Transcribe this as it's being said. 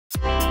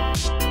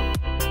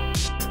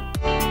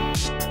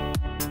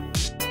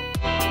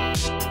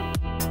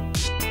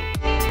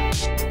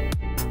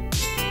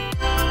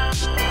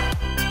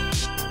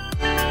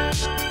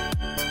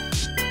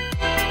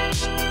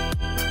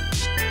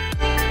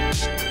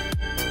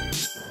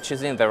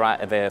choosing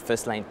the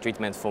first-line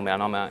treatment for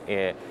melanoma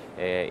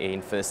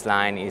in first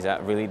line is a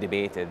really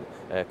debated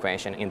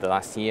question. In the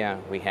last year,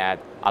 we had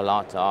a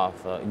lot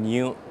of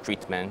new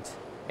treatment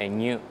and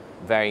new,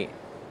 very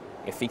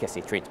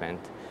efficacy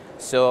treatment.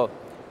 So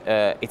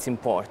it's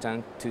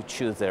important to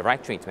choose the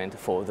right treatment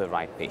for the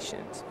right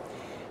patient.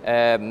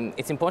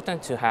 It's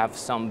important to have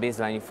some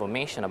baseline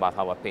information about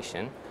our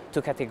patient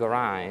to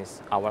categorize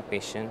our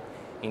patient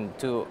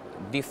into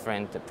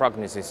different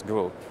prognosis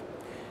groups,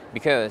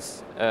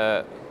 because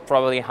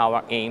probably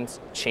our aims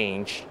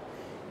change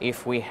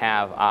if we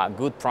have a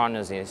good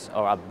prognosis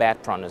or a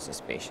bad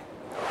prognosis patient.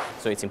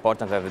 So it's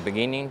important at the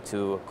beginning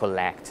to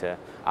collect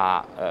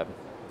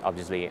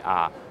obviously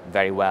a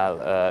very well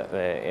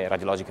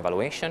radiologic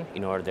evaluation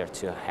in order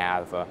to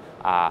have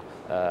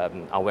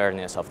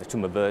awareness of the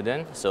tumor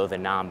burden, so the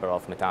number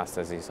of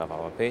metastases of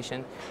our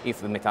patient,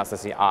 if the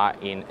metastases are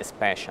in a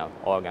special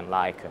organ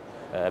like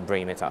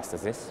brain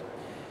metastasis.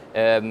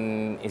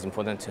 It's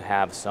important to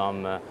have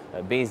some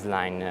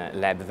baseline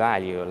lab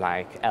value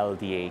like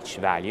LDH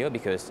value,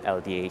 because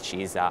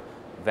LDH is a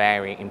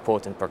very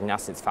important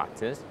prognostic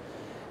factor.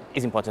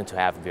 It's important to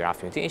have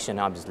BRAF mutation,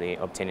 obviously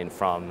obtained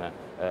from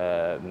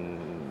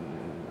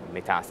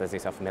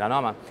metastasis of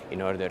melanoma,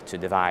 in order to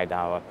divide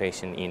our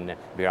patient in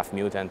BRAF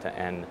mutant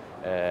and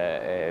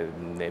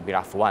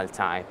BRAF wild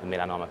type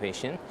melanoma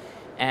patient.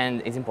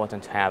 And it's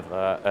important to have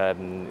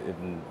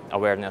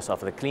awareness of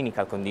the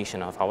clinical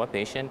condition of our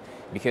patient,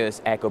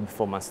 because echo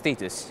performance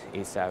status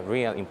is a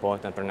real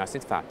important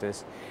prognostic factor.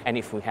 And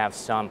if we have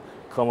some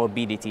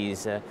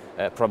comorbidities,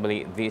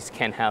 probably this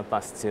can help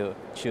us to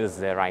choose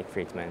the right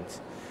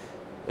treatment.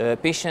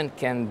 Patient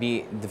can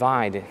be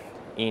divided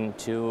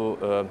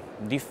into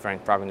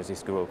different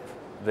prognosis groups.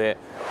 The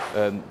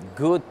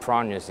good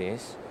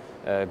prognosis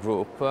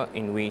group,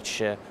 in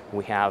which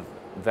we have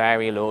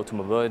very low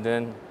tumor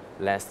burden,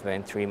 less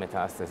than 3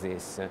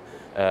 metastasis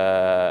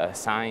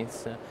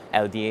signs,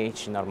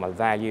 LDH normal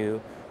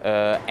value,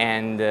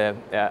 and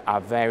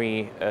a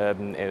very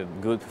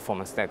good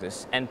performance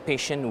status, and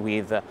patient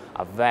with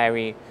a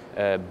very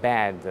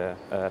bad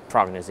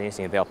prognosis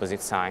in the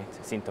opposite side,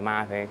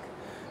 symptomatic,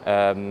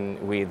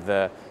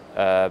 with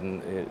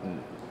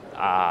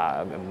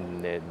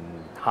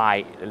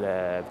high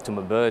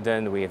tumor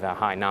burden, with a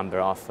high number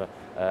of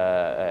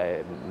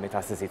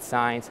metastasis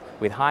signs,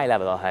 with high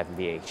level of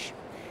LDH.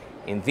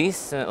 In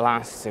this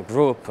last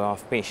group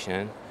of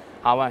patients,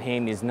 our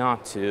aim is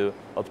not to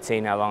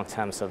obtain a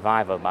long-term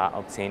survival, but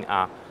obtain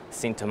a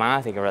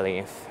symptomatic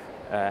relief.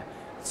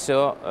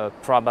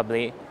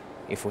 Probably,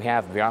 if we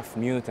have BRAF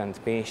mutant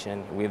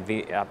patient with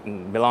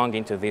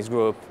belonging to this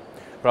group,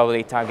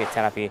 probably target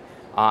therapy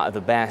are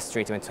the best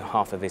treatment to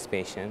offer this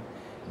patient,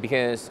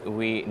 because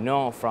we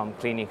know from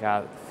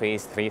clinical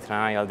phase 3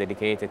 trial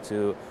dedicated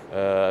to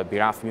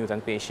BRAF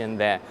mutant patient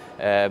that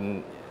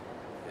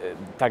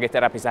target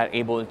therapies are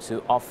able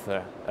to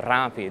offer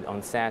rapid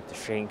onset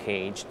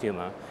shrinkage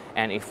tumor,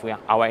 and if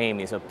our aim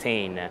is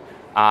obtain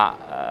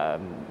a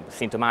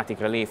symptomatic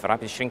relief,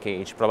 rapid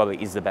shrinkage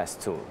probably is the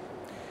best tool.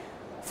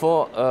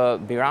 For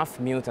BRAF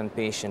mutant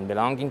patient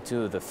belonging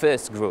to the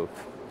first group,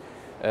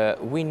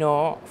 we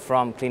know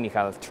from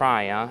clinical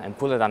trial and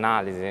pooled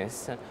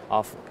analysis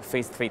of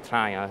phase 3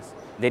 trials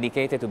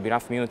dedicated to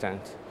BRAF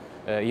mutant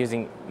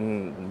using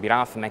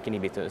BRAF MEK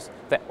inhibitors,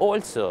 that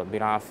also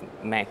BRAF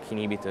MEK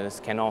inhibitors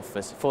can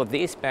offer for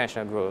this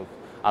special group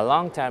a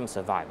long-term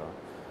survival,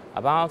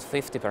 about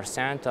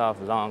 50%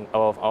 of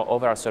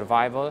overall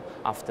survival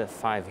after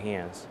 5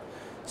 years.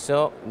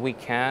 So we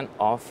can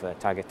offer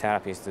target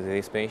therapies to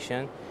this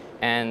patient,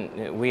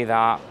 and with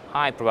a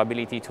high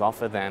probability to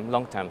offer them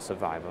long-term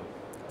survival.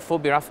 For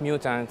BRAF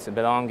mutants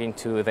belonging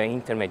to the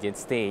intermediate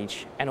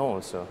stage, and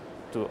also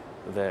to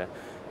the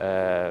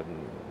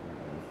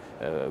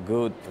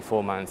good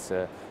performance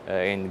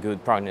and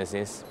good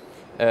prognosis,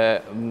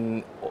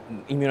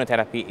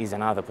 immunotherapy is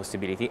another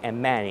possibility, and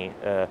many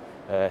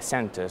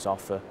centers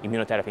offer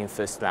immunotherapy in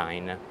first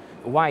line.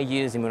 Why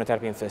use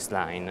immunotherapy in first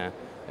line?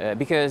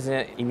 Because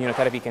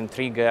immunotherapy can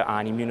trigger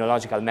an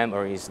immunological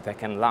memories that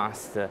can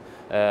last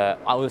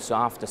also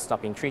after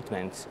stopping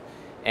treatment,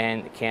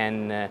 and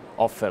can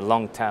offer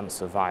long-term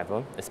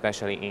survival,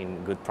 especially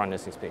in good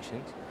prognosis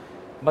patients.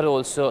 But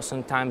also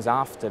sometimes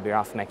after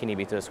BRAF MEK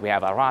inhibitors we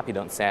have a rapid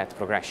onset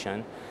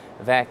progression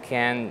that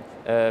can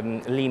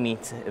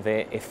limit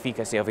the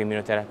efficacy of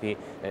immunotherapy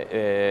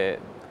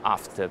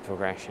after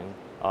progression.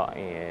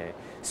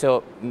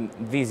 So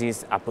this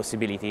is a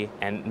possibility,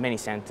 and many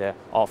centers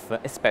offer,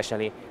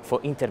 especially for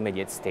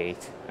intermediate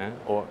state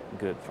or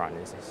good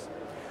prognosis.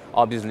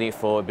 Obviously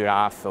for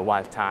BRAF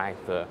wild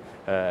type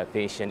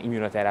patient,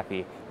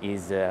 immunotherapy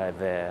is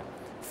the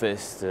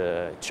first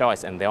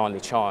choice and the only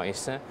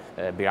choice.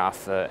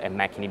 BRAF and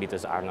MEK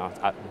inhibitors are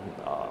not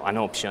an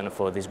option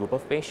for this group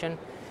of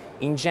patients.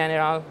 In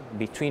general,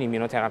 between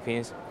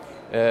immunotherapies,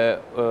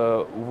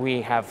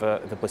 we have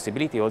the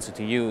possibility also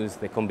to use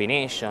the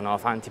combination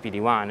of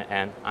anti-PD-1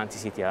 and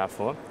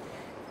anti-CTLA-4.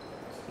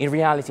 In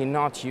reality,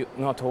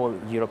 not all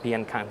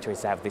European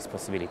countries have this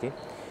possibility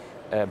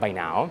by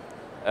now.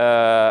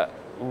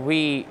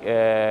 we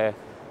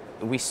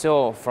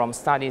saw from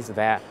studies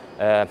that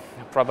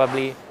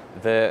probably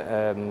the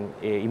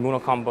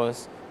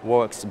immunocombos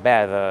works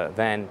better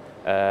than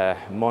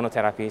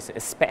monotherapies,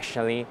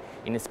 especially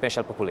in a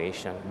special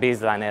population,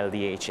 baseline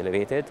LDH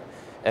elevated,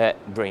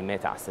 brain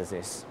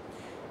metastasis.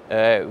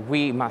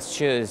 We must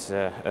choose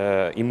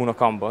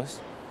immunocombos,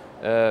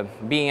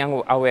 being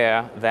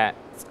aware that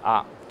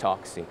a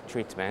toxic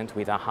treatment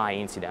with a high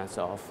incidence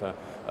of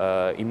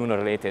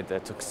immuno-related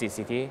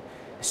toxicity.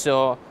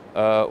 So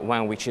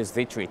when we choose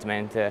the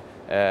treatment,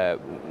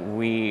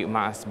 we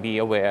must be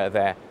aware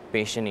that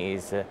patient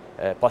is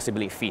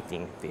possibly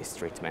fitting this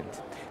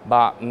treatment.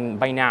 But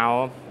by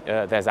now,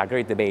 there's a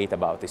great debate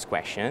about this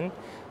question,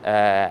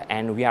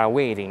 and we are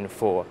waiting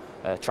for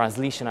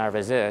translational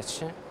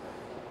research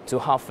to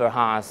offer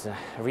us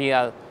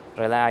real,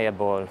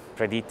 reliable,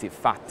 predictive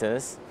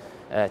factors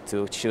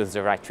to choose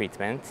the right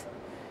treatment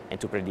and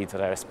to predict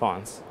the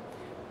response.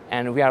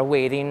 And we are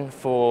waiting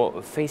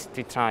for phase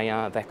 3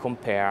 trial that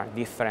compare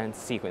different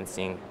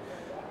sequencing,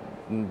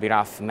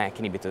 BRAF MEK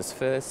inhibitors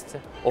first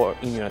or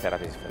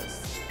immunotherapies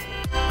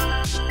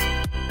first.